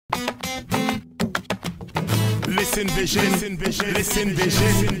Listen, vision. Listen,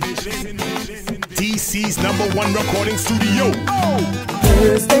 vision. DC's #1 recording studio.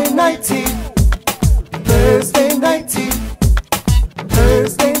 Thursday night tea. Thursday night tea.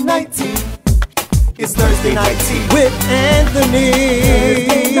 Thursday night tea. It's Thursday night tea with Anthony.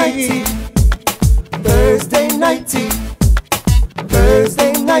 Thursday night tea. Thursday night tea.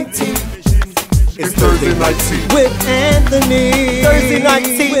 Thursday night tea. It's Thursday night tea with Anthony. Thursday night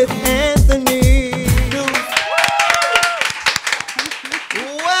tea with Anthony.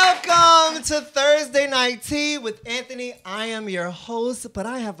 Welcome to Thursday Night Tea with Anthony. I am your host, but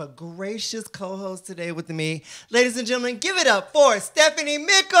I have a gracious co-host today with me. Ladies and gentlemen, give it up for Stephanie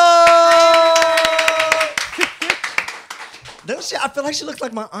Mickle. I feel like she looks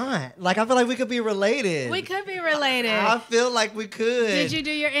like my aunt. Like, I feel like we could be related. We could be related. I feel like we could. Did you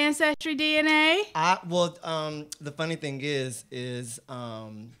do your ancestry DNA? The funny thing is,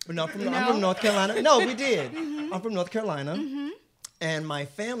 I'm from North Carolina. No, we did. Mm-hmm. I'm from North Carolina. Mm-hmm. And my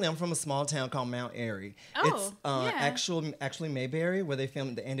family, I'm from a small town called Mount Airy. Oh, it's actually Mayberry, where they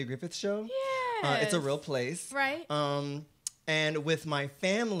filmed the Andy Griffith Show. Yeah. It's a real place. Right. And with my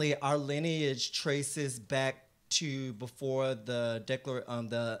family, our lineage traces back to before the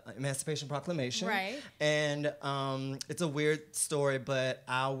Emancipation Proclamation. Right. And it's a weird story, but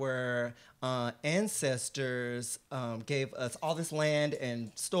our ancestors gave us all this land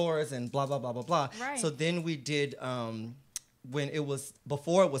and stores and blah, blah, blah, blah, blah. Right. So then we did...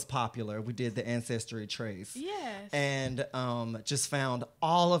 before it was popular, we did the Ancestry Trace. Yes. And just found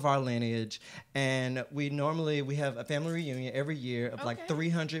all of our lineage. And we have a family reunion every year of like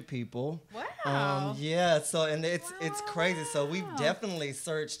 300 people. Wow. So it's crazy. So we've definitely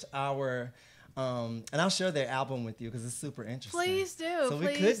searched our and I'll share their album with you because it's super interesting. Please do. So we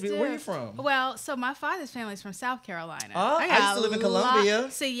please could be. do. Where are you from? Well, so my father's family's from South Carolina. Oh, I used to live in Columbia.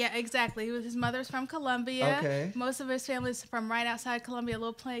 See, yeah, exactly. His mother's from Columbia. Okay. Most of his family's from right outside Columbia, a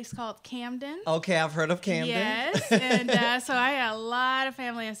little place called Camden. Okay, I've heard of Camden. Yes, and so I got a lot of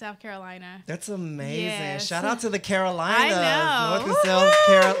family in South Carolina. That's amazing. Yes. Shout out to the Carolinas. I know. North and South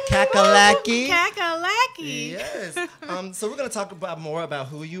Kakalaki. Kakalaki. Yes. So we're going to talk more about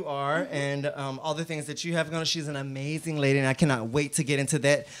who you are and all the things that you have going on. She's an amazing lady, and I cannot wait to get into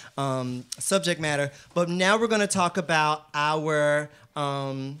that subject matter. But now we're going to talk about our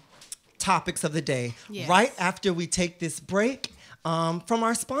topics of the day. Yes. Right after we take this break from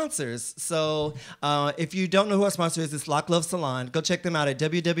our sponsors. So if you don't know who our sponsor is, it's Lock Love Salon. Go check them out at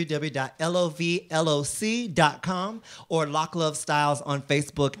www.lovloc.com or Lock Love Styles on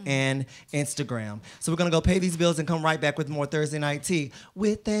Facebook and Instagram. So we're going to go pay these bills and come right back with more Thursday Night Tea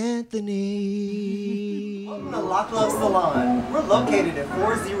with Anthony. Welcome to Lock Love Salon. We're located at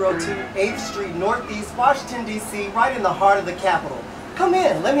 402 8th Street Northeast, Washington, D.C., right in the heart of the capital. Come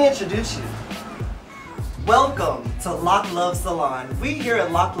in. Let me introduce you. Welcome to Lock Love Salon. We here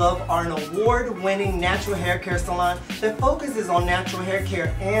at Lock Love are an award-winning natural hair care salon that focuses on natural hair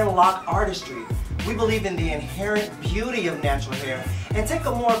care and lock artistry. We believe in the inherent beauty of natural hair and take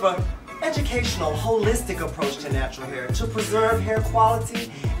a more of an educational, holistic approach to natural hair to preserve hair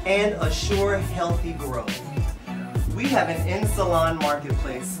quality and assure healthy growth. We have an in-salon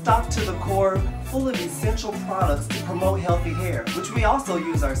marketplace stocked to the core, full of essential products to promote healthy hair, which we also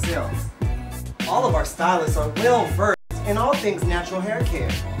use ourselves. All of our stylists are well versed in all things natural hair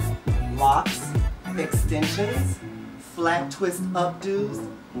care. Locks, extensions, flat twist updos,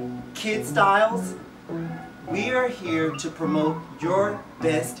 kid styles. We are here to promote your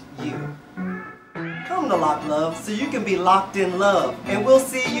best you. Come to Lock Love so you can be locked in love, and we'll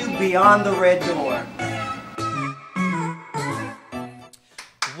see you beyond the red door.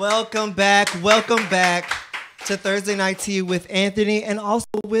 Welcome back to Thursday Night Tea with Anthony and also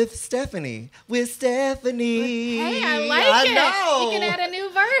with Stephanie. Hey, I like it. I know. You can add a new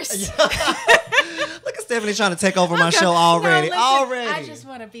verse. Look at Stephanie trying to take over my show already. No, listen, I just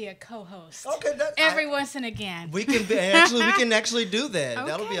want to be a co-host. Okay, every once and again. We can actually do that. Okay.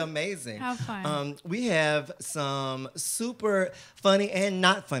 That'll be amazing. How fun. We have some super funny and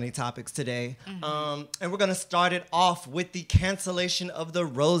not funny topics today. Mm-hmm. And we're going to start it off with the cancellation of the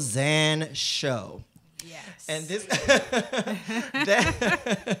Roseanne show. Yes. And this,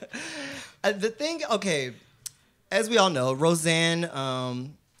 the thing, okay, as we all know, Roseanne,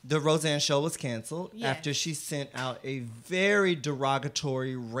 the Roseanne show was canceled after she sent out a very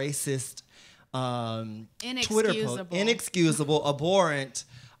derogatory, racist, Twitter post, inexcusable, abhorrent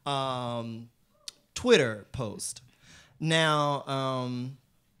Twitter post. Now,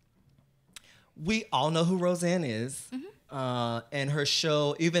 we all know who Roseanne is. Mm-hmm. And her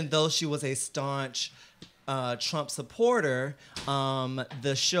show, even though she was a staunch Trump supporter,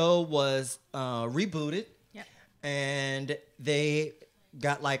 the show was rebooted. Yep. and they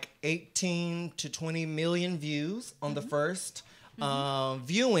got like 18 to 20 million views on the first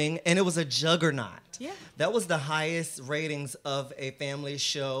viewing, and it was a juggernaut. Yeah. That was the highest ratings of a family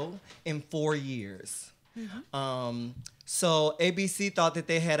show in 4 years. So ABC thought that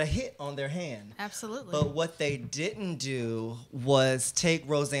they had a hit on their hand. Absolutely. But what they didn't do was take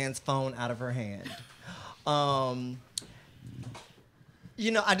Roseanne's phone out of her hand. I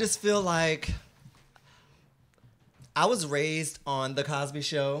just feel like I was raised on The Cosby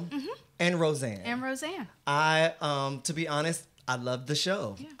Show and Roseanne. To be honest, I loved the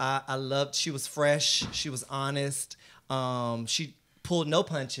show. Yeah. I loved, she was fresh, she was honest, she pulled no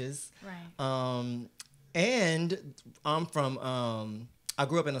punches. Right. And I'm from, I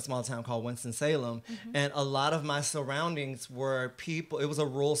grew up in a small town called Winston-Salem, and a lot of my surroundings were people, it was a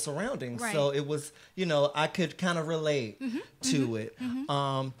rural surrounding. Right. So it was, I could kind of relate to it.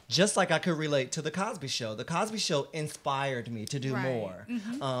 Just like I could relate to The Cosby Show. The Cosby Show inspired me to do more.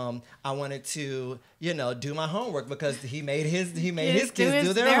 I wanted to, do my homework because he made his kids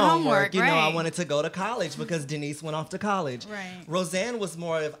do their homework. Right. I wanted to go to college because Denise went off to college. Right. Roseanne was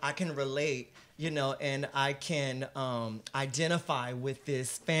more of, I can relate, and I can identify with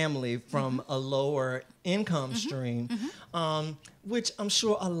this family from a lower income stream, which I'm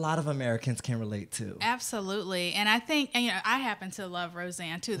sure a lot of Americans can relate to. Absolutely. And I think, I happen to love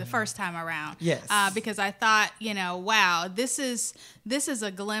Roseanne too the first time around. Yes. Because I thought, wow, this is a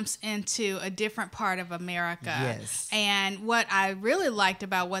glimpse into a different part of America. Yes. And what I really liked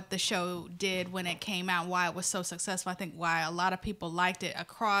about what the show did when it came out, why it was so successful, I think why a lot of people liked it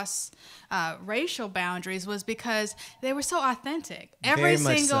across racial boundaries, was because they were so authentic. Every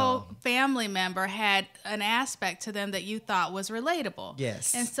single family member had an aspect to them that you thought was relatable.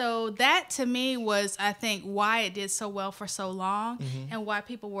 Yes. And so that to me was, I think, why it did so well for so long and why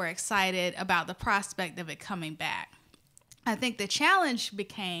people were excited about the prospect of it coming back. I think the challenge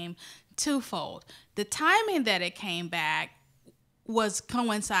became twofold. The timing that it came back was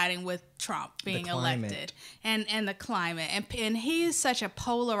coinciding with Trump being elected and the climate. And he's such a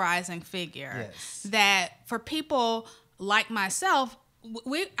polarizing figure that for people like myself,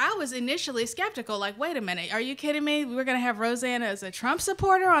 I was initially skeptical. Like, wait a minute, are you kidding me? We're gonna have Roseanne as a Trump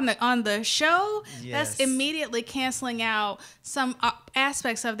supporter on the show? Yes. That's immediately canceling out some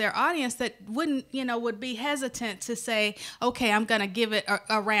aspects of their audience that would be hesitant to say, okay, I'm gonna give it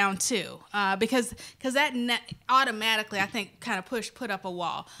a round two, because that automatically, I think, kind of put up a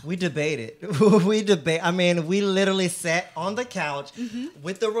wall. We debated. I mean, we literally sat on the couch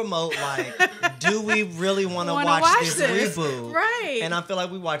with the remote, like, do we really want to watch this reboot? Right. And I feel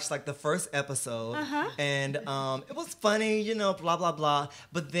like we watched like the first episode, and it was funny, blah blah blah.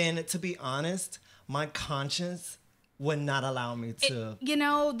 But then, to be honest, my conscience would not allow me to.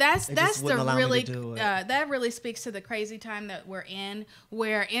 That's the really that really speaks to the crazy time that we're in,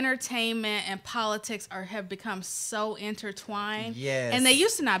 where entertainment and politics have become so intertwined. Yes. And they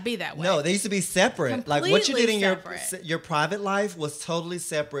used to not be that way. No, they used to be separate. Completely like what you did in separate. your private life was totally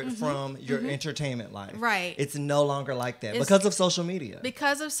separate from your entertainment life. Right. It's no longer like that because of social media.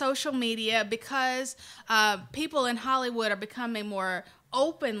 Because people in Hollywood are becoming more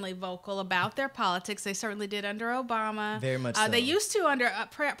openly vocal about their politics. They certainly did under Obama. Very much so. They used to under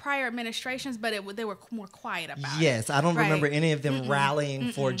prior administrations, but they were more quiet about it. Yes, I don't remember any of them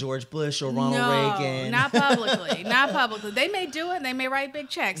rallying for George Bush or Ronald Reagan. Not publicly. Not publicly. They may do it, and they may write big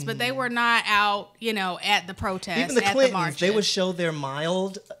checks, but they were not out, at the protests, even the at Clintons, the marches. they would show their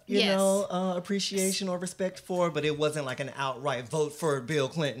mild, appreciation or respect for, but it wasn't like an outright vote for Bill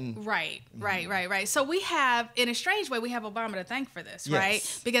Clinton. Right. So we have, in a strange way, we have Obama to thank for this, right?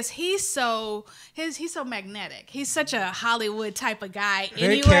 Because he's so magnetic. He's such a Hollywood type of guy.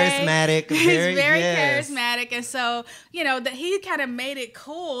 Very charismatic. He's very charismatic, and so that he kind of made it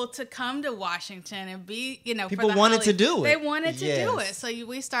cool to come to Washington and be people wanted to do it. They wanted to do it. So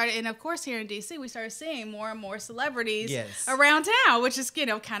we started, and of course here in DC, we started seeing more and more celebrities around town, which is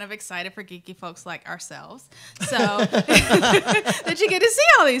kind of excited for geeky folks like ourselves. So that you get to see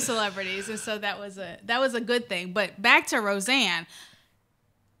all these celebrities, and so that was a good thing. But back to Roseanne.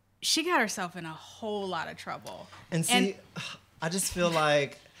 She got herself in a whole lot of trouble. And see, I just feel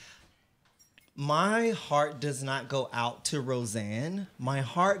like my heart does not go out to Roseanne. My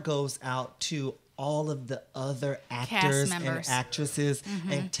heart goes out to all of the other actors and actresses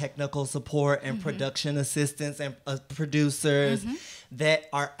and technical support and production assistants and producers that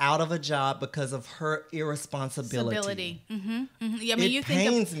are out of a job because of her irresponsibility. Yeah, I mean, it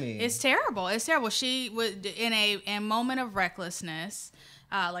pains me. It's terrible. It's terrible. She was in a moment of recklessness.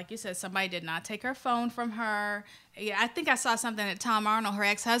 Like you said, somebody did not take her phone from her. Yeah, I think I saw something that Tom Arnold, her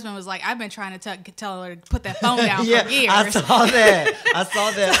ex-husband, was like, I've been trying to tell her to put that phone down for years. I saw that. I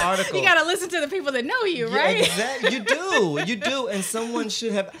saw that article. You got to listen to the people that know you, right? Yeah, exactly. You do. And someone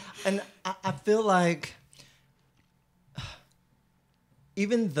should have. And I feel like,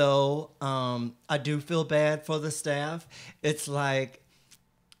 even though I do feel bad for the staff, it's like,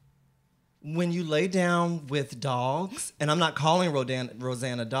 when you lay down with dogs, and I'm not calling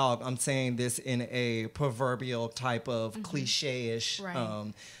Roseanne a dog, I'm saying this in a proverbial type of cliche-ish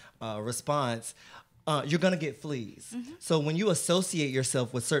response, you're going to get fleas. So when you associate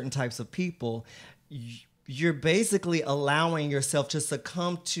yourself with certain types of people, you're basically allowing yourself to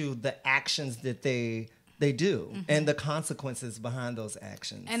succumb to the actions that they do and the consequences behind those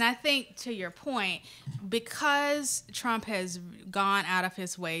actions. And I think, to your point, because Trump has gone out of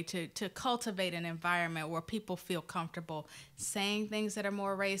his way to cultivate an environment where people feel comfortable saying things that are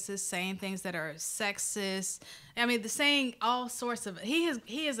more racist, saying things that are sexist. I mean, saying all sorts of. He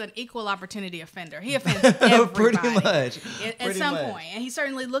is an equal opportunity offender. He offends everybody. Pretty much. At some point. And he's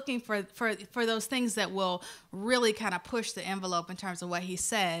certainly looking for those things that will really kind of push the envelope in terms of what he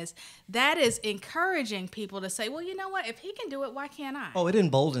says. That is encouraging people to say, well, you know what? If he can do it, why can't I? Oh, it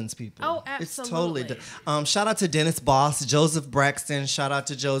emboldens people. Oh, absolutely. It's totally. Shout out to Dennis Boss, Joseph Braxton. Shout out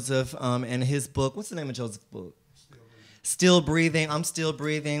to Joseph and his book. What's the name of Joseph's book? Still Breathing. I'm still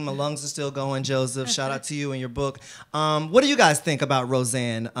breathing. My lungs are still going, Joseph. Shout out to you and your book. What do you guys think about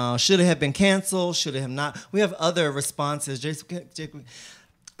Roseanne? Should it have been canceled? Should it have not? We have other responses.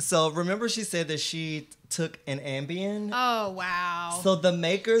 So remember she said that she took an Ambien? Oh, wow. So the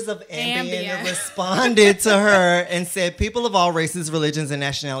makers of Ambien responded to her and said people of all races, religions, and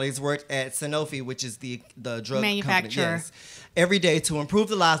nationalities worked at Sanofi, which is the drug manufacturer. Company, yes, every day to improve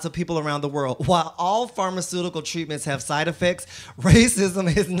the lives of people around the world. While all pharmaceutical treatments have side effects,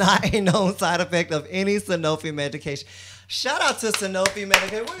 racism is not a known side effect of any Sanofi medication. Shout out to Sanofi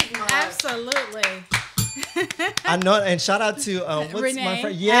medication. Absolutely. I know, and shout out to what's Renee. my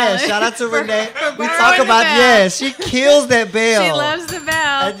friend? Yeah, shout out to Renee. We borrowing talk the about bell. she kills that bell. She loves the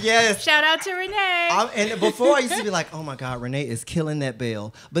bell. And yes, shout out to Renee. And before I used to be like, oh my God, Renee is killing that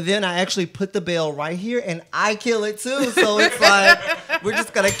bell. But then I actually put the bell right here, and I kill it too. So it's like we're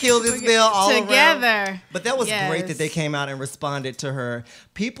just gonna kill this bell all together. Around. But that was great that they came out and responded to her.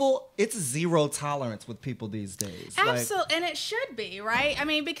 People, it's zero tolerance with people these days. Absolutely, and it should be, right? I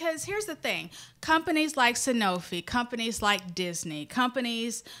mean, because here's the thing. Companies like Sanofi, companies like Disney,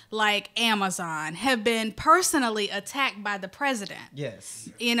 companies like Amazon have been personally attacked by the president. Yes.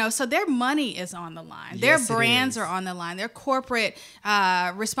 You know, so their money is on the line. Yes, their brands are on the line. Their corporate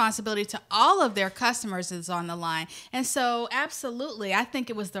responsibility to all of their customers is on the line. And so, absolutely, I think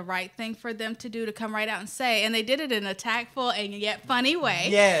it was the right thing for them to do, to come right out and say, and they did it in a tactful and yet funny way.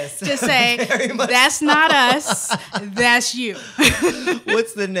 Yes. To say, that's not us, that's you.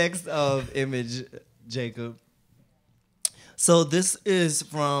 What's the next image, Jacob? So this is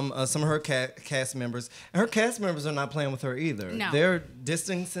from some of her cast members. And her cast members are not playing with her either. No. They're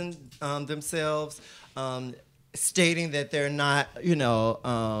distancing themselves, stating that they're not,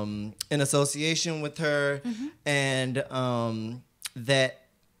 in association with her, and that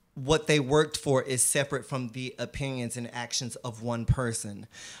what they worked for is separate from the opinions and actions of one person.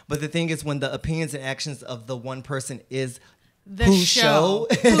 But the thing is, when the opinions and actions of the one person is whose show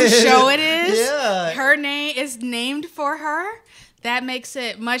it is, yeah, her name is named for her, that makes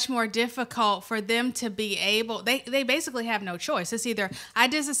it much more difficult for them to be able, they basically have no choice. It's either I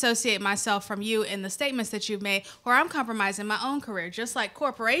disassociate myself from you in the statements that you've made, or I'm compromising my own career. Just like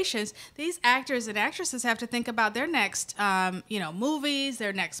corporations, these actors and actresses have to think about their next, movies,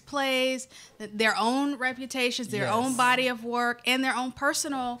 their next plays, their own reputations, their own body of work, and their own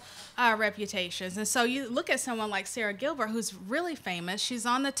personal reputations. And so you look at someone like Sarah Gilbert, who's really famous. She's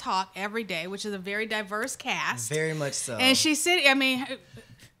on The Talk every day, which is a very diverse cast. Very much so. And she's sitting, I mean,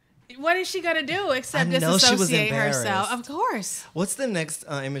 what is she going to do except disassociate herself? Of course. What's the next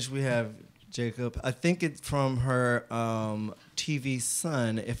image we have, Jacob? I think it's from her TV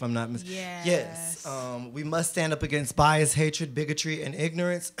Son, if I'm not mistaken. Yes. We must stand up against bias, hatred, bigotry, and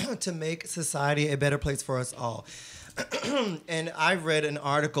ignorance to make society a better place for us all. And I read an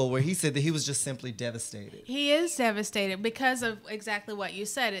article where he said that he was just simply devastated. He is devastated because of exactly what you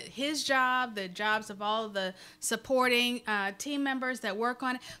said. His job, the jobs of all of the supporting team members that work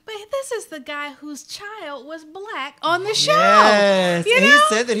on it. But this is the guy whose child was black on the show. Yes. And he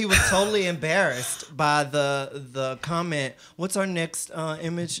said that he was totally embarrassed by the comment. What's our next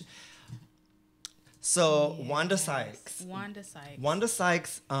image? So Wanda Sykes. Wanda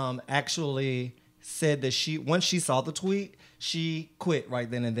Sykes Actually said that once she saw the tweet, she quit right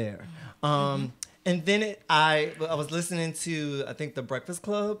then and there. And then I was listening to, I think, The Breakfast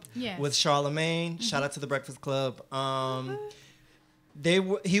Club with Charlemagne. Shout out to The Breakfast Club.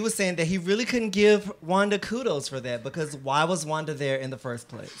 He was saying that he really couldn't give Wanda kudos for that because why was Wanda there in the first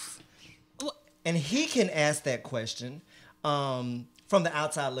place? And he can ask that question from the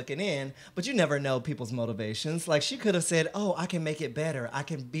outside looking in, but you never know people's motivations. Like she could have said, "Oh, I can make it better. I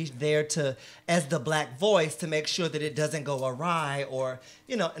can be there as the black voice to make sure that it doesn't go awry," or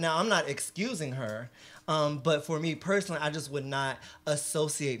Now I'm not excusing her. But for me personally, I just would not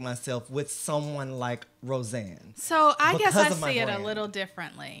associate myself with someone like Roseanne. So I guess I see it a little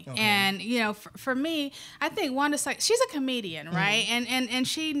differently. Okay. And, for me, I think Wanda Sykes, she's a comedian, right? And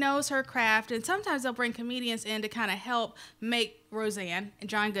she knows her craft. And sometimes they'll bring comedians in to kind of help make Roseanne and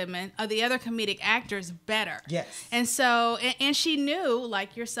John Goodman, the other comedic actors, better. Yes. And so, and she knew,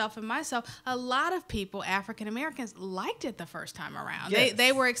 like yourself and myself, a lot of people, African Americans, liked it the first time around. Yes.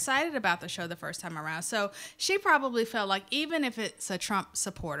 They were excited about the show the first time around. So she probably felt like even if it's a Trump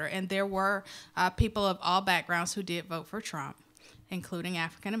supporter, and there were people of all backgrounds who did vote for Trump, including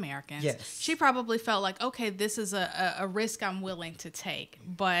African Americans. Yes. She probably felt like, okay, this is a risk I'm willing to take.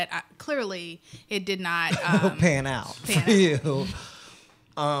 But clearly, it did not pan out for you.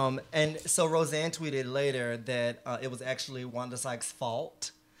 And so Roseanne tweeted later that it was actually Wanda Sykes'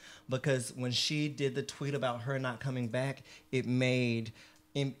 fault because when she did the tweet about her not coming back, it made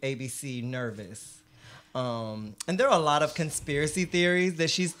ABC nervous. And there are a lot of conspiracy theories that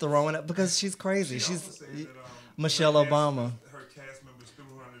she's throwing up because she's crazy. She's Michelle Obama. Her cast members threw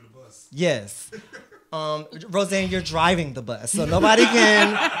her under the bus. Yes. Roseanne, you're driving the bus, so nobody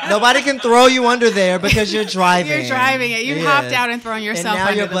can throw you under there because you're driving. You're driving it. You hopped out and thrown yourself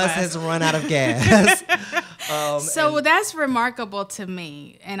under the bus. And now your bus has run out of gas. So that's remarkable to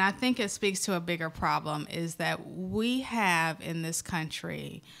me, and I think it speaks to a bigger problem, is that we have in this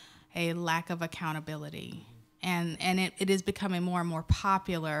country a lack of accountability. And it is becoming more and more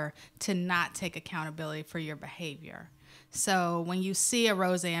popular to not take accountability for your behavior. So when you see a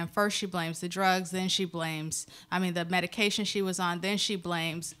Roseanne, first she blames the drugs, then she blames, the medication she was on, then she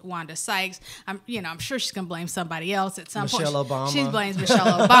blames Wanda Sykes. I'm sure she's gonna blame somebody else at some point. Michelle Obama. She blames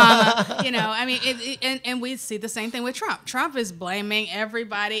Michelle Obama. And we see the same thing with Trump. Trump is blaming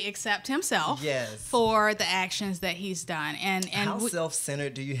everybody except himself for the actions that he's done. And how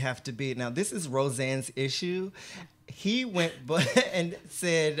self-centered do you have to be? Now, this is Roseanne's issue. He went and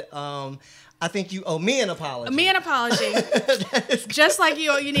said, I think you owe me an apology. Me an apology. Just like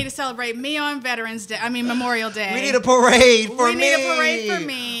you need to celebrate me on Veterans Day. Memorial Day. We need a parade for me. We need a parade for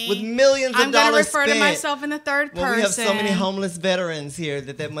me. With millions of dollars spent. I'm going to refer to myself in the third person. We have so many homeless veterans here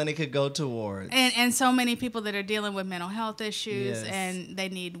that money could go towards. And so many people that are dealing with mental health issues and they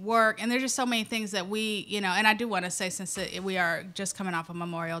need work. And there's just so many things that we, and I do want to say, since we are just coming off of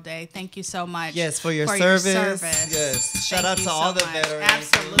Memorial Day, thank you so much. Yes, for your service. Yes. Shout out to all the veterans.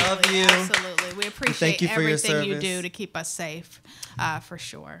 Absolutely. Love you. Absolutely. We appreciate everything you do to keep us safe, for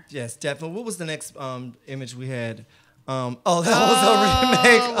sure. Yes, definitely. What was the next image we had? That was a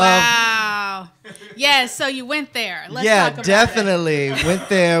remake. Wow. Yes, so you went there. Let's talk about definitely went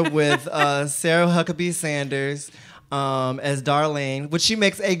there with Sarah Huckabee Sanders as Darlene, which she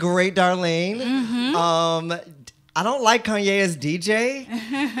makes a great Darlene. Mm-hmm. I don't like Kanye as DJ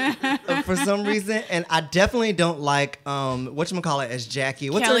for some reason, and I definitely don't like whatchamacallit as Jackie.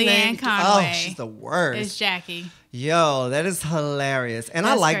 What's her name? Conway. Oh, she's the worst. It's Jackie. Yo, that is hilarious. And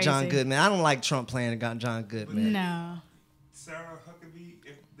That's I like crazy. John Goodman. I don't like Trump playing John Goodman. No. Sarah Huckabee,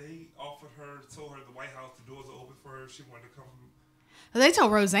 if they told her the White House, the doors are open for her, she wanted to come. Well, they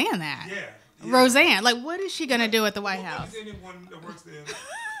told Roseanne that. Yeah. Roseanne, what is she gonna do at the White House? Anyone that works there.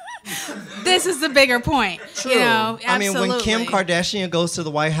 This is the bigger point. True. Absolutely. When Kim Kardashian goes to the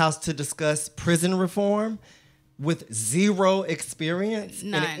White House to discuss prison reform with zero experience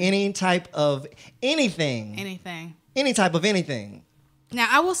in any type of anything. Any type of anything. Now,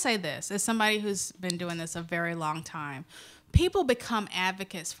 I will say this, as somebody who's been doing this a very long time, people become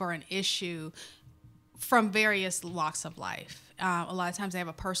advocates for an issue from various walks of life. A lot of times they have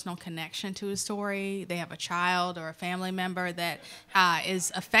a personal connection to a story. They have a child or a family member that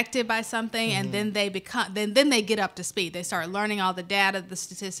is affected by something, and then they then they get up to speed. They start learning all the data, the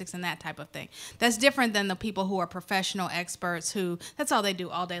statistics, and that type of thing. That's different than the people who are professional experts who that's all they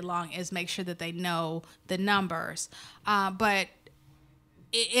do all day long is make sure that they know the numbers. But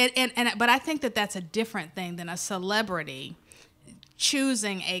I think that that's a different thing than a celebrity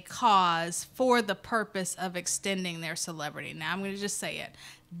choosing a cause for the purpose of extending their celebrity. Now, I'm going to just say it.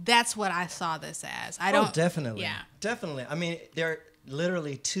 That's what I saw this as. I don't. Definitely. Yeah. Definitely.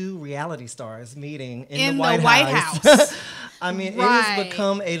 literally 2 reality stars meeting In the White House. House. I mean, it Right. has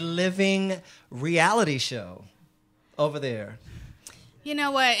become a living reality show over there. You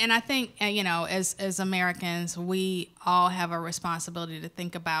know what? And I think, as Americans, we all have a responsibility to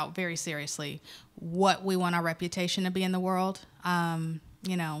think about very seriously what we want our reputation to be in the world.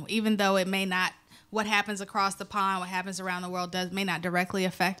 Even though it may not, what happens across the pond, what happens around the world may not directly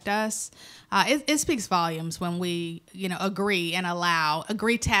affect us. It speaks volumes when we, agree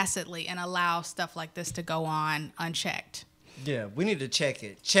tacitly and allow stuff like this to go on unchecked. Yeah, we need to check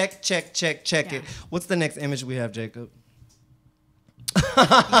it. Check it. What's the next image we have, Jacob?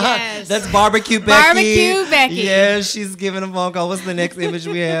 Yes. That's Barbecue Becky. Barbecue Becky. Yeah, she's giving a phone call. What's the next image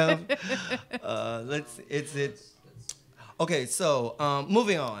we have? Okay, so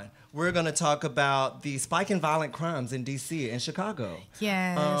moving on. We're going to talk about the spike in violent crimes in D.C. and Chicago.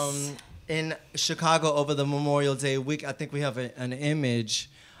 Yes. In Chicago over the Memorial Day week, I think we have an image.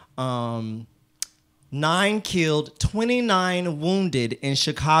 9 killed, 29 wounded in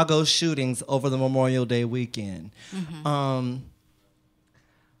Chicago shootings over the Memorial Day weekend. Mm-hmm.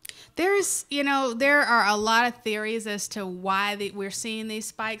 There are a lot of theories as to why we're seeing these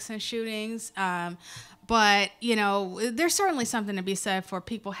spikes in shootings. But, there's certainly something to be said for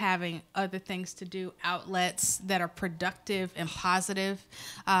people having other things to do, outlets that are productive and positive,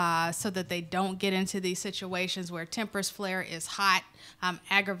 so that they don't get into these situations where tempers flare, is hot,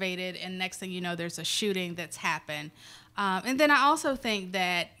 aggravated, and next thing you know, there's a shooting that's happened. And then I also think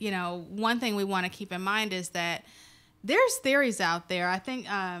that, one thing we want to keep in mind is that there's theories out there. I think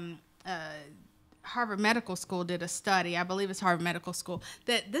Harvard Medical School did a study, I believe it's Harvard Medical School,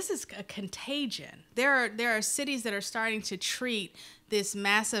 that this is a contagion. There are cities that are starting to treat this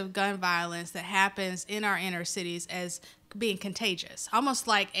massive gun violence that happens in our inner cities as being contagious, almost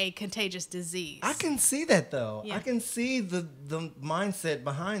like a contagious disease. I can see that, though. Yeah. I can see the mindset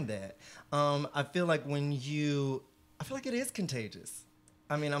behind that. I feel like it is contagious.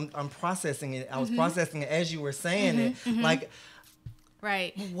 I mean, I'm processing it. I was processing it as you were saying it. Like,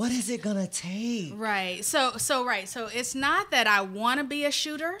 right. What is it gonna take? Right. So it's not that I want to be a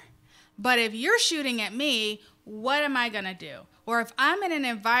shooter, but if you're shooting at me, what am I gonna do? Or if I'm in an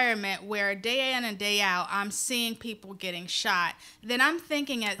environment where day in and day out I'm seeing people getting shot, then I'm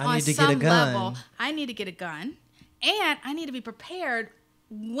thinking on some level, I need to get a gun, and I need to be prepared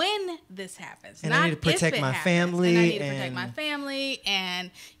when this happens, and not I need to protect my family, and I need to protect my family, and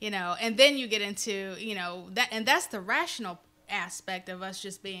and then you get into that's the rational aspect of us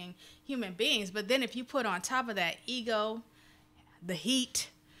just being human beings. But then if you put on top of that ego, the heat,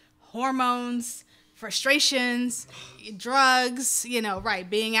 hormones, frustrations, drugs,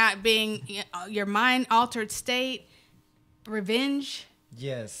 being your mind altered state, revenge.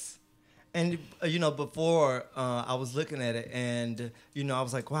 Yes. And, before I was looking at it and, I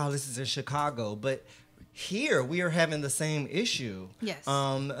was like, wow, this is in Chicago. But here we are having the same issue. Yes.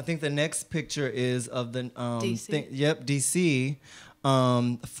 I think the next picture is of the DC.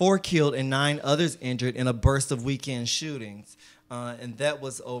 DC. 4 killed and 9 others injured in a burst of weekend shootings. And that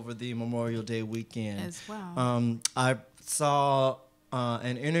was over the Memorial Day weekend. As well. I saw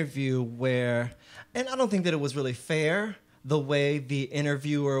an interview where, and I don't think that it was really fair, the way the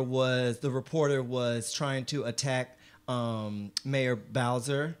reporter was trying to attack Mayor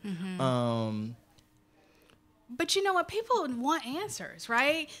Bowser. But you know what? People want answers,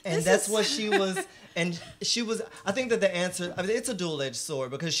 right? And that's what she was. And she was, I think that the answer, it's a dual-edged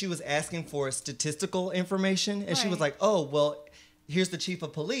sword because she was asking for statistical information. And she was like, oh, well, here's the chief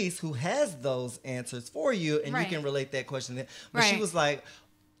of police who has those answers for you. And you can relate that question there. But she was like,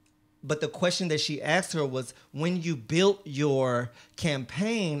 but the question that she asked her was, when you built your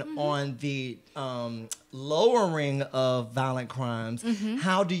campaign on the lowering of violent crimes,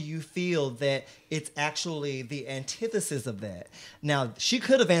 how do you feel that it's actually the antithesis of that? Now, she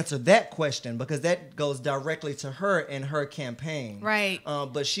could have answered that question because that goes directly to her and her campaign. Right.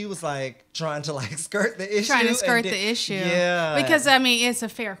 But she was like trying to skirt the issue. Trying to skirt the issue. Yeah. Because, it's a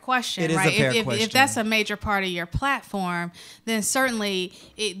fair question, it right? Is a fair question. If that's a major part of your platform, then certainly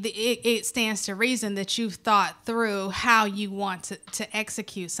it stands to reason that you've thought through how you want to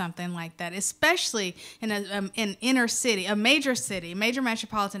execute something like that, especially in an inner city, a major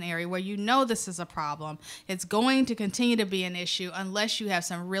metropolitan area where this is a problem. It's going to continue to be an issue unless you have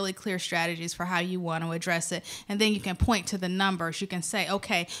some really clear strategies for how you want to address it. And then you can point to the numbers. You can say,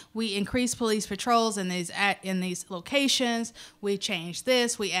 okay, we increased police patrols in these locations. We changed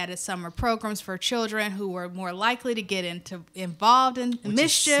this. We added summer programs for children who were more likely to get involved in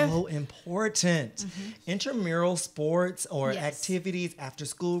mischief. Is so important. Intramural sports or activities, after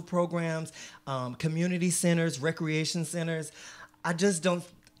school programs, community centers, recreation centers. I just don't.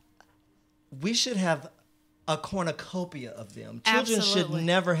 We should have a cornucopia of them. Children Absolutely. should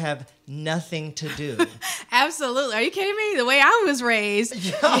never have nothing to do. Absolutely. Are you kidding me? The way I was raised,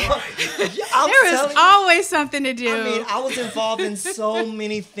 I'm there was telling you. always something to do. I mean, I was involved in so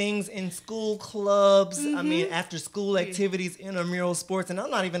many things in school clubs. I mean, after school activities, intramural sports, and I'm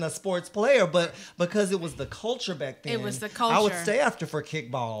not even a sports player, but because it was the culture back then. It was the I would culture. stay after for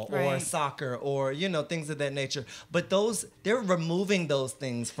kickball or Right. soccer or things of that nature. But they're removing those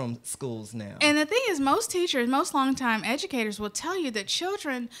things from schools now. And the thing is, most teachers, most longtime educators will tell you that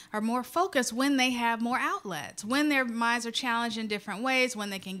children are more focused when they have more outlets, when their minds are challenged in different ways,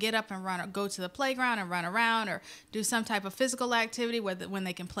 when they can get up and run or go to the playground and run around or do some type of physical activity, when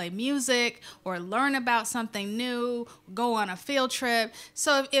they can play music or learn about something new, go on a field trip.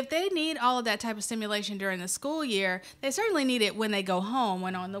 So if they need all of that type of stimulation during the school year, they certainly need it when they go home,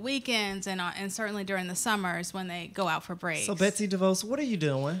 when on the weekends, and certainly during the summers when they go out for breaks. So Betsy DeVos, what are you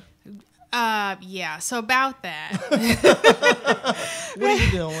doing? Yeah, so about that. What are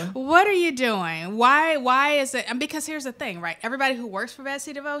you doing? What are you doing? Why is it? And because here's the thing, right? Everybody who works for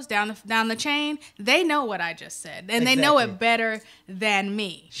Betsy DeVos down the chain, they know what I just said, and they know Exactly. it better than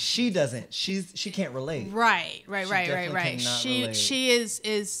me. She doesn't. She can't relate. Right. definitely cannot relate. She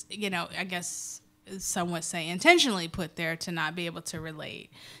is I guess some would say intentionally put there to not be able to relate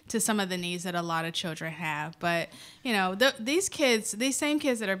to some of the needs that a lot of children have. But these same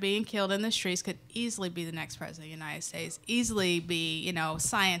kids that are being killed in the streets could easily be the next president of the United States, easily be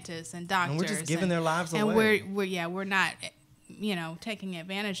scientists and doctors. And we're just giving their lives and away. we're not taking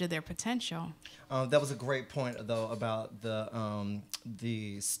advantage of their potential. That was a great point, though, about the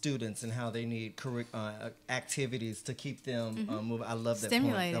students and how they need activities to keep them moving. I love that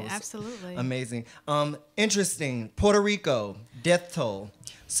Stimulated, point. That was absolutely. amazing. Interesting. Puerto Rico, death toll.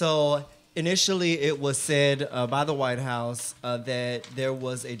 So initially it was said by the White House that there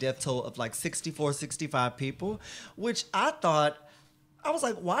was a death toll of like 64, 65 people, which I was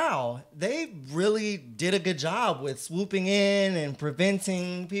like, wow, they really did a good job with swooping in and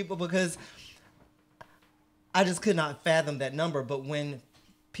preventing people, because I just could not fathom that number. But when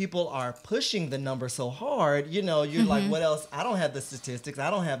people are pushing the number so hard, you're like, what else? I don't have the statistics. I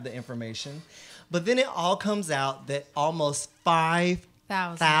don't have the information. But then it all comes out that almost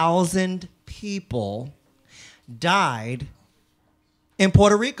 5,000 people died in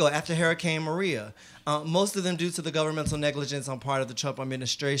Puerto Rico after Hurricane Maria. Most of them due to the governmental negligence on part of the Trump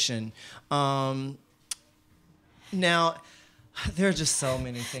administration. Now, there are just so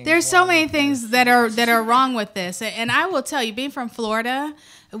many things. There's so wrong many with things this. that are wrong with this, and I will tell you, being from Florida,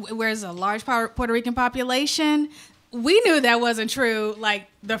 where there's a large Puerto Rican population, we knew that wasn't true like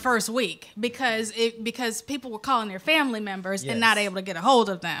the first week because people were calling their family members and not able to get a hold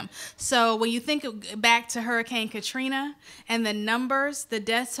of them. So when you think back to Hurricane Katrina and the numbers, the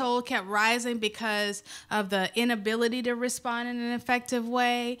death toll kept rising because of the inability to respond in an effective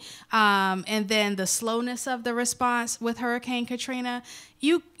way, and then the slowness of the response with Hurricane Katrina.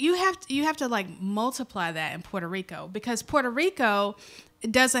 You have to like multiply that in Puerto Rico, because Puerto Rico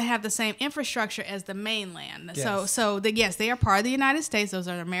doesn't have the same infrastructure as the mainland. Yes. Yes, they are part of the United States. Those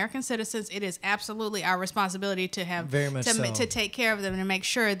are American citizens. It is absolutely our responsibility to have Very much so. to take care of them and to make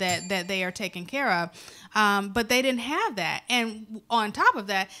sure that they are taken care of. But they didn't have that. And on top of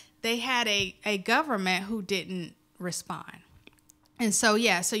that, they had a government who didn't respond. And so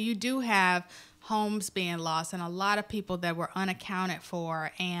you do have homes being lost and a lot of people that were unaccounted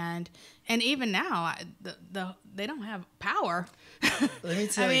for, and even now they don't have power. Let me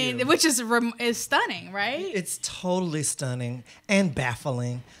tell you, which is stunning, right? it's totally stunning and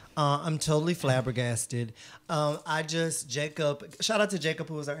baffling. I'm totally flabbergasted. Jacob, shout out to Jacob,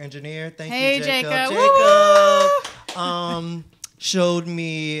 who was our engineer. Thank you, Jacob. Jacob. Showed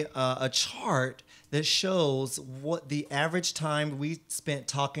me a chart that shows what the average time we spent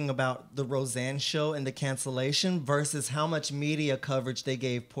talking about the Roseanne show and the cancellation versus how much media coverage they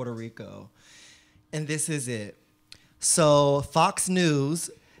gave Puerto Rico. And this is it. So Fox News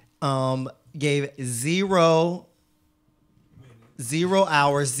gave 0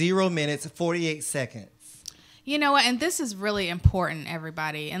 hours, 0 minutes, 48 seconds. You know what? And this is really important,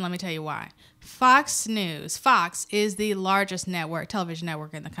 everybody. And let me tell you why. Fox is the largest television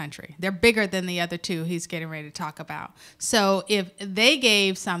network in the country. They're bigger than the other two he's getting ready to talk about. So if they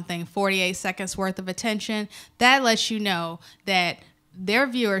gave something 48 seconds worth of attention, that lets you know that their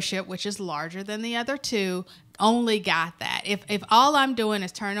viewership, which is larger than the other two, only got that. If all I'm doing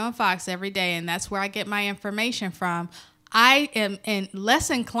is turn on Fox every day and that's where I get my information from, I am less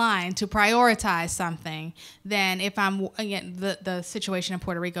inclined to prioritize something than if I'm, again, the situation in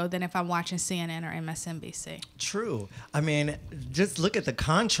Puerto Rico, than if I'm watching CNN or MSNBC. True. I mean, just look at the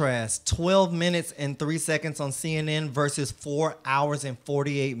contrast. 12 minutes and 3 seconds on CNN versus 4 hours and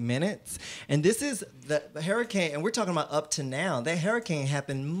 48 minutes. And this is the hurricane, and we're talking about up to now. That hurricane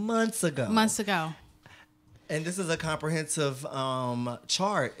happened months ago. Months ago. And this is a comprehensive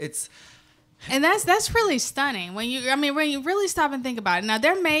chart. And that's really stunning when you really stop and think about it. Now,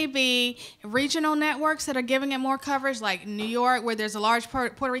 there may be regional networks that are giving it more coverage, like New York, where there's a large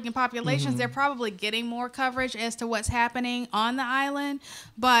Puerto Rican population. They're probably getting more coverage as to what's happening on the island.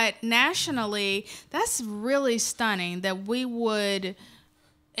 But nationally, that's really stunning that we would.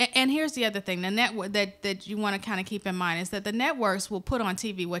 And here's the other thing: the network that you want to kind of keep in mind is that the networks will put on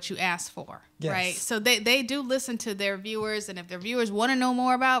TV what you ask for, yes. right? So they do listen to their viewers, and if their viewers want to know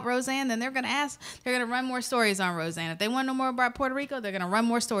more about Roseanne, then they're going to run more stories on Roseanne. If they want to know more about Puerto Rico, they're going to run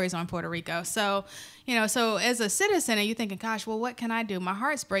more stories on Puerto Rico. So, so as a citizen, and you're thinking, gosh, well, what can I do? My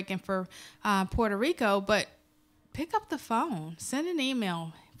heart's breaking for Puerto Rico, but pick up the phone, send an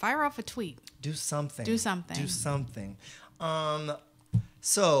email, fire off a tweet. Do something.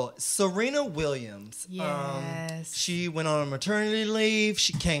 So, Serena Williams, yes. She went on a maternity leave.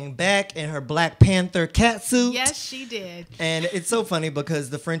 She came back in her Black Panther catsuit. Yes, she did. And it's so funny because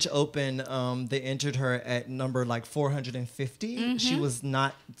the French Open, they entered her at number like 450. Mm-hmm. She was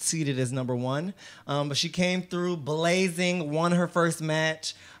not seeded as number 1. But she came through blazing, won her first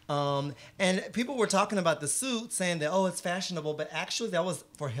match. And people were talking about the suit, saying that, it's fashionable, but actually that was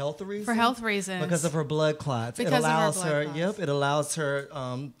for health reasons. For health reasons. Because of her blood clots. It allows her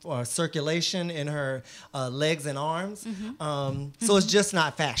circulation in her legs and arms. Mm-hmm. So it's just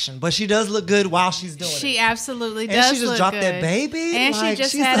not fashion. But she does look good while she's doing it. She absolutely does. And she just look dropped good. that baby. And she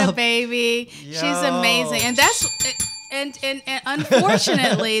just had a baby. Yo. She's amazing. And that's and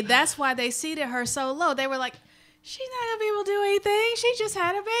unfortunately, that's why they seated her so low. They were like, she's not going to be able to do anything. She just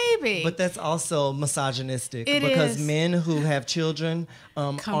had a baby. But that's also misogynistic because is. men who have children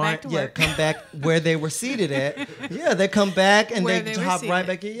come back where they were seated at. Yeah, they come back and they hop right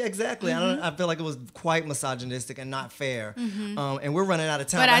back in. Yeah, exactly. Mm-hmm. I feel like it was quite misogynistic and not fair. Mm-hmm. And we're running out of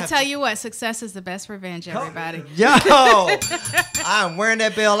time. But I tell you what, success is the best revenge, everybody. Yo, I'm wearing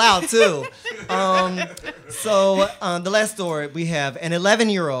that bell out too. So the last story we have: an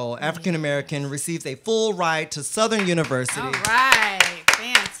 11-year-old African American receives a full ride to Southern University. All right,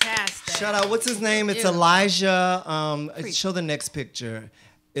 fantastic. Shout out, what's his name? It's Elijah. Show the next picture.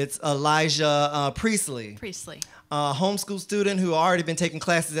 It's Elijah Priestley. Homeschool student who already been taking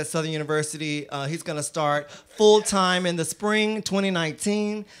classes at Southern University. He's going to start full-time in the spring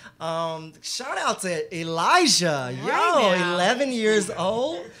 2019. Shout out to Elijah. Right 11 years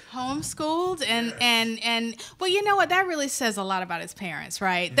old. Homeschooled and well, you know what? That really says a lot about his parents,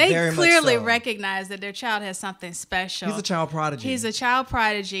 right? They Very much clearly so. recognize that their child has something special. He's a child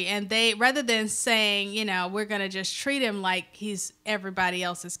prodigy. And they, rather than saying, we're going to just treat him like he's everybody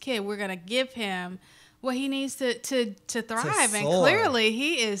else's kid, we're going to give him what he needs to thrive, and clearly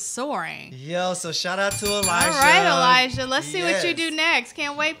he is soaring. Yo, so shout out to Elijah. All right, Elijah. Let's see what you do next.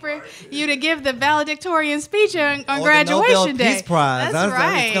 Can't wait for you to give the valedictorian speech on graduation Nobel day. Peace Prize. That's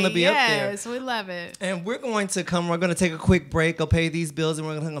right. It's going to be up there. Yes, we love it. And we're going to take a quick break. Go pay these bills, and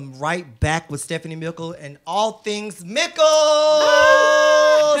we're going to come right back with Stephanie Mickle and all things Mickle.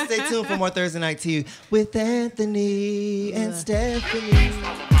 Stay tuned for more Thursday Night Tea with Anthony and Stephanie.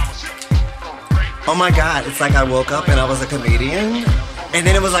 Oh my God, it's like I woke up and I was a comedian. And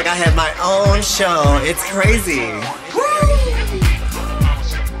then it was like I had my own show. It's crazy.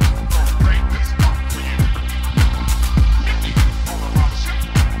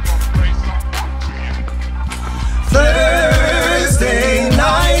 Thursday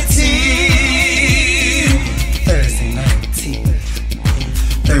night tea. Thursday night tea.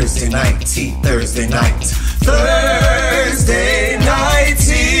 Thursday night tea. Thursday night. Thursday night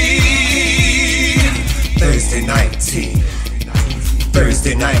tea. Thursday night tea.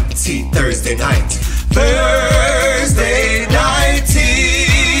 Thursday night tea. Thursday night. Thursday night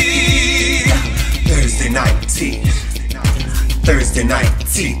tea. Thursday night tea. Thursday night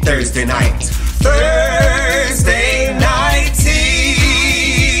tea. Thursday night. Thursday night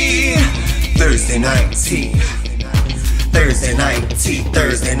tea. Thursday night tea. Thursday night tea.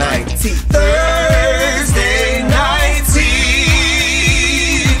 Thursday night tea. Thursday night tea.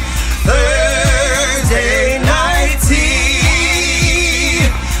 Thursday night tea.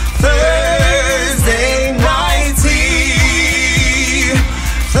 Thursday night tea.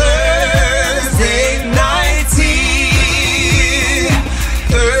 Thursday night tea.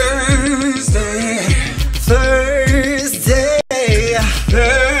 Thursday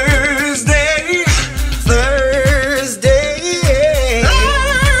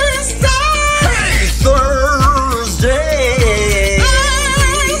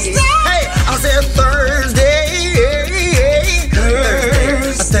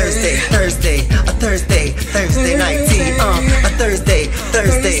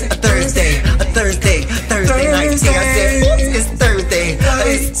Thursday, a Thursday, a Thursday, Thursday night tea. I said, oops, it's Thursday,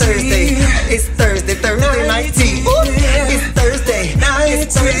 it's Thursday, it's Thursday, Thursday night tea. Oops, it's Thursday,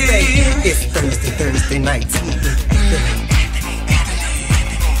 it's Thursday, it's Thursday, Thursday night tea.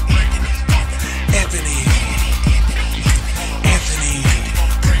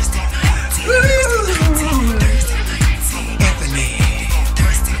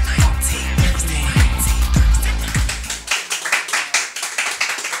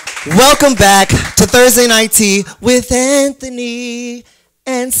 Welcome back to Thursday Night Tea with Anthony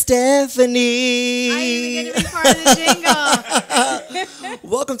and Stephanie. I didn't even get to be part of the jingle.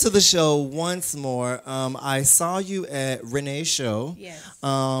 Welcome to the show once more. I saw you at Renee's show. Yes.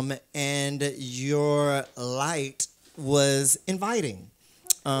 And your light was inviting.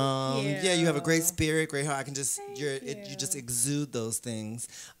 Yeah, you have a great spirit, great heart. I can just you just exude those things.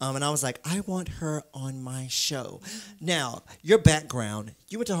 And I was like, I want her on my show. Now, your background,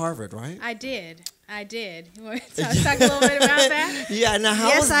 you went to Harvard, right? I did. You want to talk a little bit about that? Yeah. Now, how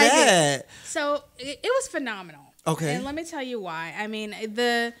Yes, was I that? did. So it was phenomenal. Okay. And let me tell you why. I mean,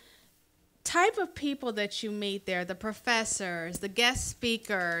 the type of people that you meet there, the professors, the guest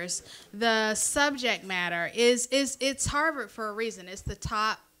speakers, the subject matter it's Harvard for a reason. It's the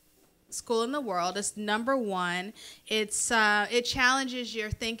top school in the world. It's number one. It challenges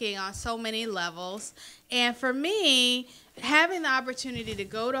your thinking on so many levels. And for me, having the opportunity to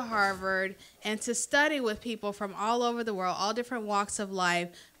go to Harvard and to study with people from all over the world, all different walks of life,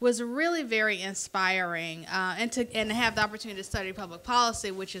 was really very inspiring. And to have the opportunity to study public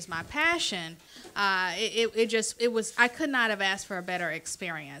policy, which is my passion, it was. I could not have asked for a better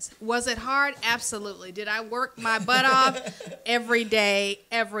experience. Was it hard? Absolutely. Did I work my butt off every day,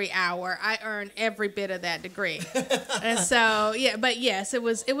 every hour? I earned every bit of that degree. And so, yeah. But yes, it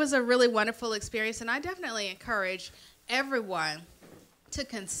was a really wonderful experience, and I definitely encourage everyone to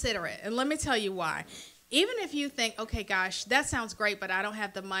consider it. And let me tell you why. Even if you think, okay, gosh, that sounds great, but I don't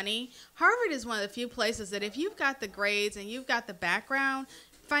have the money, Harvard is one of the few places that if you've got the grades and you've got the background,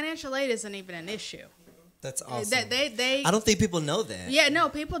 financial aid isn't even an issue. That's awesome. I don't think people know that. Yeah, no,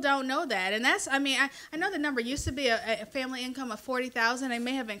 people don't know that. And that's, I mean, I know the number used to be a family income of $40,000. They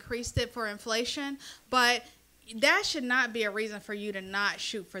may have increased it for inflation, but that should not be a reason for you to not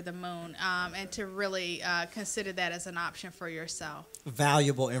shoot for the moon, and to really consider that as an option for yourself.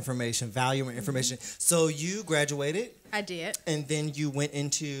 Valuable information. So you graduated? I did. And then you went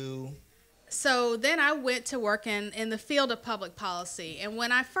into... So then I went to work in the field of public policy. And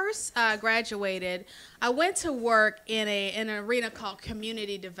when I first graduated, I went to work in an arena called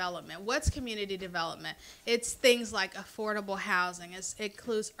community development. What's community development? It's things like affordable housing. It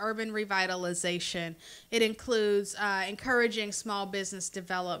includes urban revitalization. It includes encouraging small business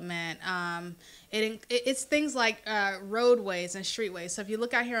development. It's things like roadways and streetways. So if you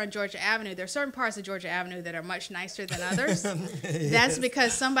look out here on Georgia Avenue, there are certain parts of Georgia Avenue that are much nicer than others. Yes. That's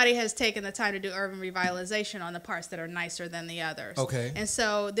because somebody has taken the time to do urban revitalization on the parts that are nicer than the others. Okay. And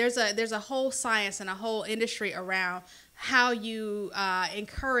so there's a whole science and a whole industry around how you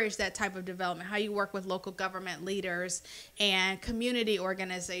encourage that type of development, how you work with local government leaders and community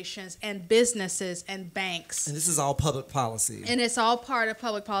organizations and businesses and banks. And this is all public policy. And it's all part of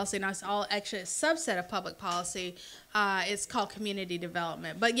public policy. Now, it's all actually a subset of public policy. It's called community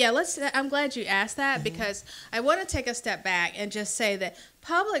development. But yeah, I'm glad you asked that, because I want to take a step back and just say that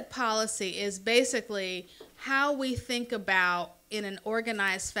public policy is basically how we think about, in an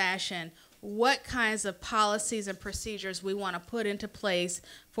organized fashion, what kinds of policies and procedures we want to put into place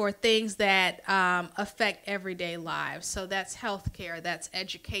for things that affect everyday lives. So that's healthcare, that's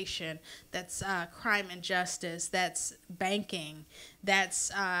education, that's crime and justice, that's banking,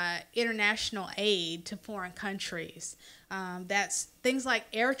 that's international aid to foreign countries. That's things like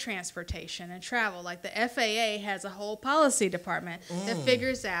air transportation and travel. Like the FAA has a whole policy department that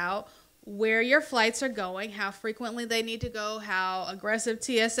figures out where your flights are going, how frequently they need to go, how aggressive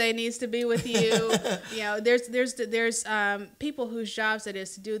TSA needs to be with you. You know, there's people whose jobs it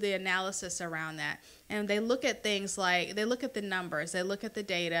is to do the analysis around that, and they look at things like, they look at the numbers, they look at the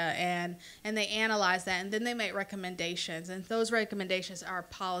data, and they analyze that, and then they make recommendations, and those recommendations are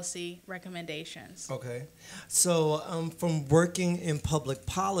policy recommendations. Okay, so from working in public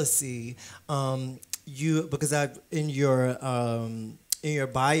policy, in your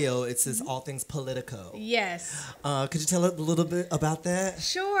bio, it says all things Politico. Yes. Could you tell us a little bit about that?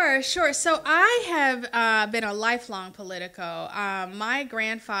 Sure. So I have been a lifelong Politico. My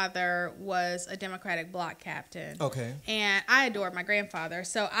grandfather was a Democratic bloc captain. Okay. And I adored my grandfather,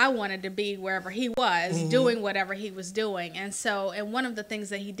 so I wanted to be wherever he was, doing whatever he was doing. And one of the things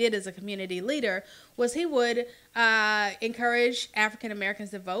that he did as a community leader was he would encourage African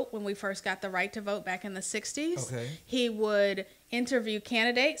Americans to vote when we first got the right to vote back in the 60s. Okay. He would interview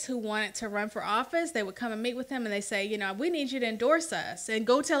candidates who wanted to run for office. They would come and meet with him, and they say, we need you to endorse us and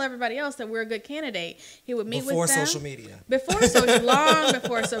go tell everybody else that we're a good candidate. He would meet with them. Before social media. Before social, long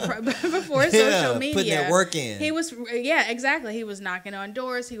before social media. Putting that work in. He was, exactly. He was knocking on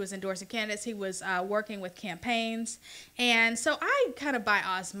doors. He was endorsing candidates. He was working with campaigns. And so I kind of by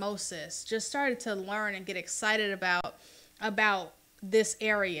osmosis just started to learn and get excited about this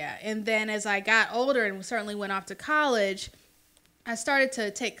area. And then as I got older and certainly went off to college, I started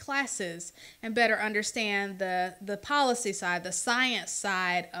to take classes and better understand the policy side, the science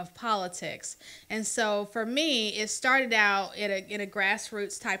side of politics. And so for me, it started out in a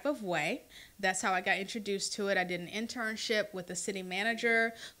grassroots type of way. That's how I got introduced to it. I did an internship with the city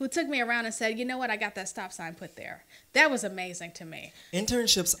manager who took me around and said, you know what, I got that stop sign put there. That was amazing to me.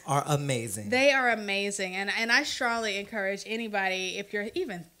 Internships are amazing. They are amazing. And I strongly encourage anybody, if you're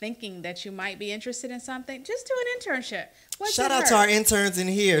even thinking that you might be interested in something, just do an internship. Shout out to our interns in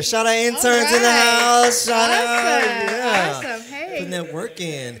here. Shout out interns in the house. Shout out. Yeah. Awesome. Hey. Putting that work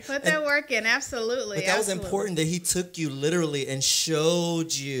in. Put that work in. Absolutely. But that was important that he took you literally and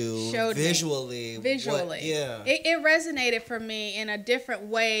showed you visually. It resonated for me in a different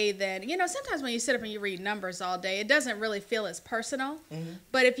way than, sometimes when you sit up and you read numbers all day, it doesn't really feel as personal. Mm-hmm.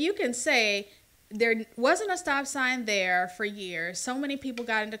 But if you can say, there wasn't a stop sign there for years. So many people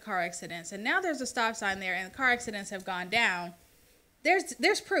got into car accidents, and now there's a stop sign there, and the car accidents have gone down.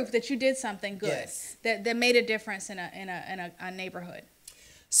 There's proof that you did something good, that made a difference in a neighborhood.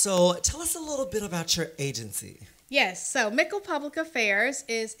 So tell us a little bit about your agency. Yes, so Mickle Public Affairs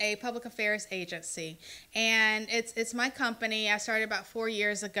is a public affairs agency, and it's my company. I started about 4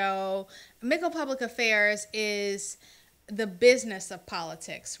 years ago. Mickle Public Affairs is the business of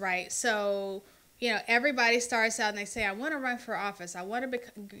politics, right? So everybody starts out and they say, I want to run for office. I want to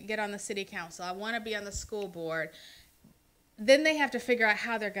get on the city council. I want to be on the school board. Then they have to figure out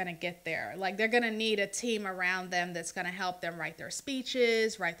how they're going to get there. Like, they're going to need a team around them that's going to help them write their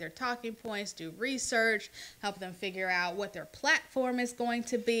speeches, write their talking points, do research, help them figure out what their platform is going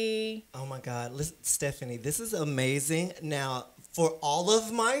to be. Oh, my God. Listen, Stephanie, this is amazing. Now, for all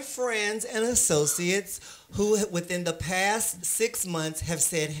of my friends and associates who within the past 6 months have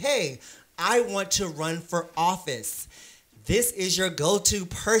said, hey, I want to run for office, this is your go-to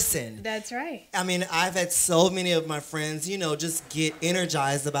person. That's right. I mean, I've had so many of my friends, just get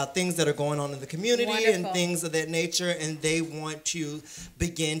energized about things that are going on in the community and things of that nature, and they want to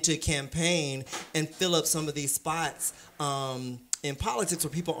begin to campaign and fill up some of these spots in politics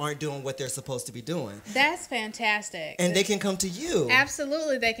where people aren't doing what they're supposed to be doing. That's fantastic. And they can come to you.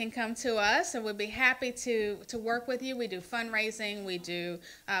 Absolutely. They can come to us, and we'd be happy to work with you. We do fundraising. We do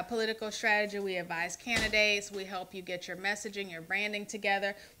political strategy. We advise candidates. We help you get your messaging, your branding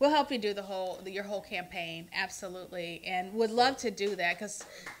together. We'll help you do your whole campaign. Absolutely. And would love to do that because...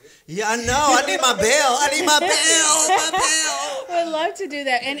 Yeah, I know. I need my bell. I need my bell. Would love to do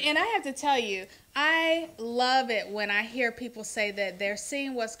that. And I have to tell you, I love it when I hear people say that they're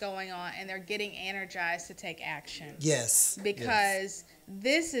seeing what's going on and they're getting energized to take action. Yes. Because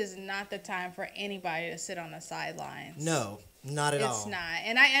this is not the time for anybody to sit on the sidelines. No, not at all. It's not.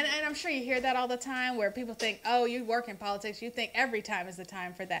 And I'm sure you hear that all the time where people think, oh, you work in politics, you think every time is the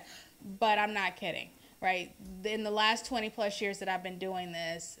time for that. But I'm not kidding. Right? In the last 20 plus years that I've been doing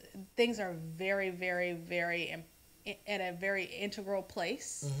this, things are very, very, very at a very integral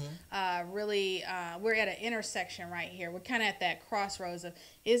place. Mm-hmm. We're at an intersection right here. We're kind of at that crossroads of,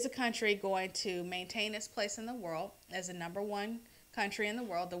 is the country going to maintain its place in the world as the #1 country in the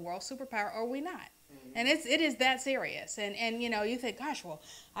world world superpower, or are we not? Mm-hmm. And it is that serious. And you think, gosh, well,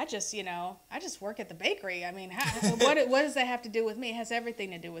 I just work at the bakery. I mean, what does that have to do with me? It has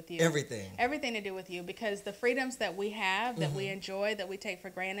everything to do with you. Everything to do with you, because the freedoms that we have, that we enjoy, that we take for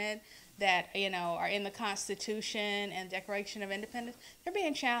granted, that are in the Constitution and Declaration of Independence, they're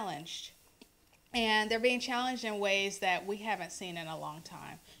being challenged. And they're being challenged in ways that we haven't seen in a long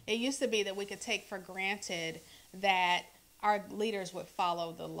time. It used to be that we could take for granted that our leaders would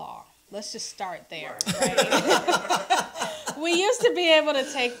follow the law. Let's just start there, right? We used to be able to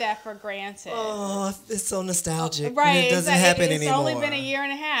take that for granted. Oh, it's so nostalgic. Right. And it doesn't happen anymore. It's only been a year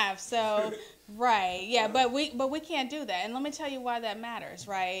and a half, so... Right, yeah, but we can't do that. And let me tell you why that matters,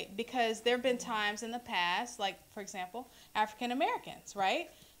 right? Because there have been times in the past, like, for example, African Americans, right?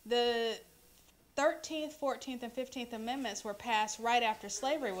 The 13th, 14th, and 15th Amendments were passed right after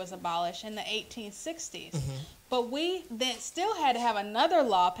slavery was abolished in the 1860s. Mm-hmm. But we then still had to have another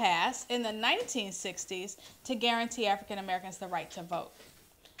law passed in the 1960s to guarantee African Americans the right to vote.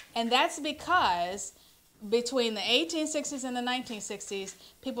 And that's because between the 1860s and the 1960s,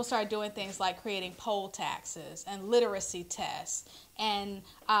 people started doing things like creating poll taxes and literacy tests and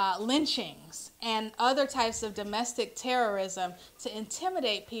lynchings and other types of domestic terrorism to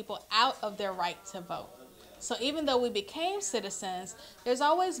intimidate people out of their right to vote. So even though we became citizens, there's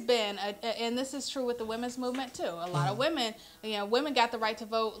always been, and this is true with the women's movement too. A lot of women, women got the right to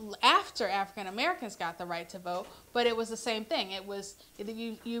vote after African Americans got the right to vote, but it was the same thing. It was,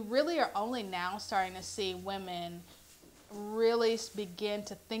 you really are only now starting to see women really begin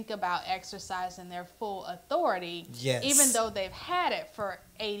to think about exercising their full authority, yes, even though they've had it for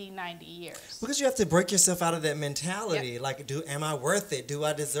 80, 90 years. Because you have to break yourself out of that mentality. Yep. Like, am I worth it? Do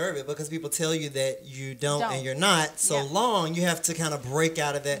I deserve it? Because people tell you that you don't. And you're not. So Yep. long, you have to kind of break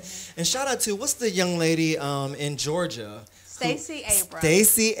out of that. And shout out to, what's the young lady in Georgia? Stacey Abrams.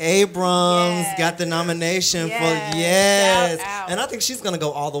 Stacey Abrams Yes. got the nomination Yes. for, yes. Shout out. And I think she's going to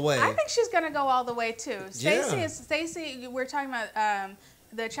go all the way. I think she's going to go all the way too. Yeah. Stacey, we were talking about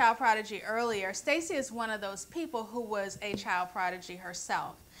the child prodigy earlier. Stacey is one of those people who was a child prodigy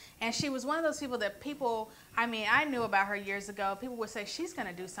herself. And she was one of those people that I knew about her years ago. People would say she's going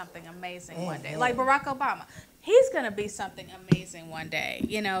to do something amazing one day. Like Barack Obama. He's going to be something amazing one day.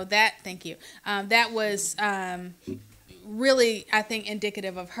 Thank you. That was really, I think,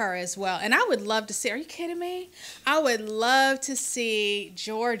 indicative of her as well. And I would love to see, are you kidding me? I would love to see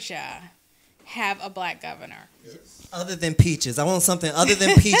Georgia have a black governor. Other than peaches. I want something other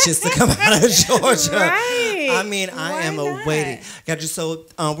than peaches to come out of Georgia. Right. I mean, I Why am not? waiting. Got you. So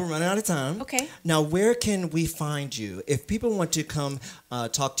we're running out of time. Okay. Now, where can we find you? If people want to come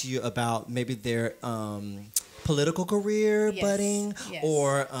talk to you about maybe their political career Yes. budding, Yes.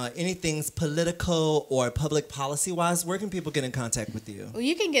 or anything's political or public policy wise, where can people get in contact with you? Well,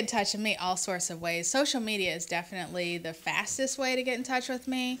 you can get in touch with me all sorts of ways. Social media is definitely the fastest way to get in touch with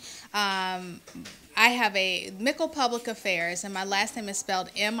me. I have a Mickle Public Affairs, and my last name is spelled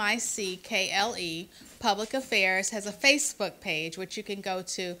M-I-C-K-L-E. Public Affairs has a Facebook page, which you can go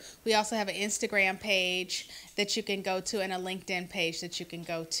to. We also have an Instagram page that you can go to and a LinkedIn page that you can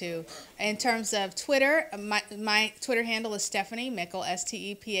go to. In terms of Twitter, my Twitter handle is Stephanie Mickle,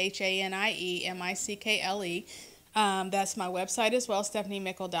 S-T-E-P-H-A-N-I-E, M-I-C-K-L-E. That's my website as well,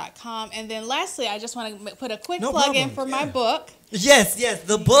 stephaniemickle.com. And then lastly, I just want to put a quick plug in for my book. Yes,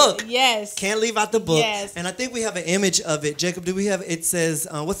 the book. Yes. Can't leave out the book. Yes. And I think we have an image of it. Jacob, do we have, it says,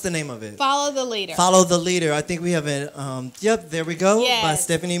 what's the name of it? Follow the Leader. Follow the Leader. I think we have it. Yep, there we go. Yes. By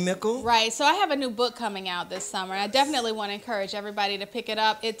Stephanie Mickle. Right. So I have a new book coming out this summer. I definitely want to encourage everybody to pick it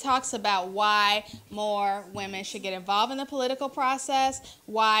up. It talks about why more women should get involved in the political process,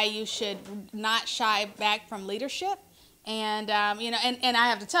 why you should not shy back from leadership. And and I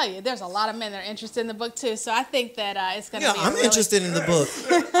have to tell you, there's a lot of men that are interested in the book too. So I think that it's going to be. I'm interested in the book.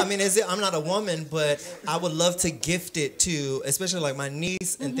 I mean, I'm not a woman, but I would love to gift it to, especially like my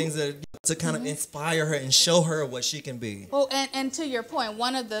niece and things that to kind of inspire her and show her what she can be. Well, and to your point,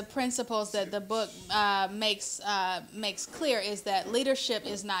 one of the principles that the book makes clear is that leadership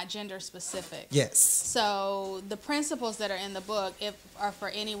is not gender specific. Yes. So the principles that are in the book are for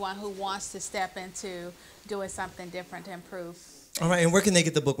anyone who wants to step into doing something different to improve. All right, and where can they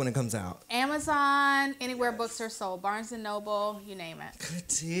get the book when it comes out? Amazon, anywhere books are sold, Barnes & Noble, you name it. Good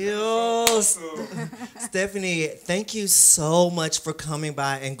deal. Stephanie, thank you so much for coming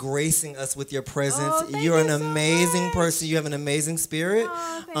by and gracing us with your presence. Oh, thank You're you an so amazing much. person. You have an amazing spirit.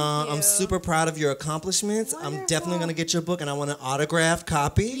 Oh, thank I'm you. super proud of your accomplishments. I'm Wonderful. definitely going to get your book, and I want an autographed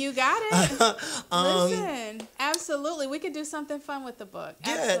copy. You got it. Listen, absolutely. We could do something fun with the book.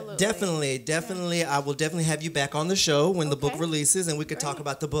 Absolutely. Yeah, definitely. Yeah. I will definitely have you back on the show when the book Okay. releases, and we could talk Great.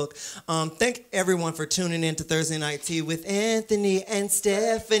 about the book. Thank everyone for tuning in to Thursday Night Tea with Anthony and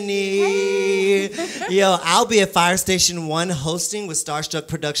Stephanie. Yo, I'll be at Fire Station 1 hosting with Starstruck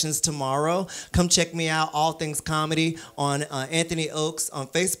Productions tomorrow. Come check me out, all things comedy, on Anthony Oakes on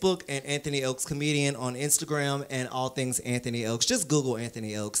Facebook and Anthony Oakes Comedian on Instagram, and all things Anthony Oakes. Just Google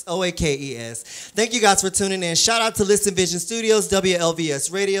Anthony Oakes, Oakes. Thank you guys for tuning in. Shout out to Listen Vision Studios,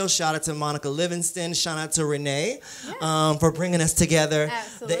 WLVS Radio. Shout out to Monica Livingston. Shout out to Renee for bringing us together.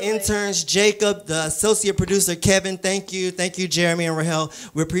 Absolutely. The interns, Jacob, the associate producer, Kevin, thank you. Thank you, Jeremy and Rahel.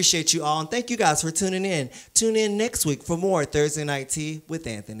 We appreciate you all. And thank you guys for tuning in. Tune in next week for more Thursday Night Tea with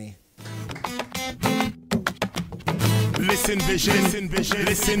Anthony. Listen Vision.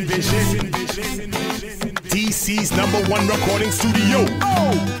 DC's #1 recording studio.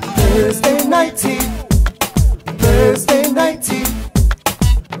 Thursday night tea. Thursday night tea.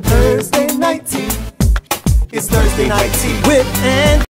 Thursday night tea. It's Thursday night tea with Anthony.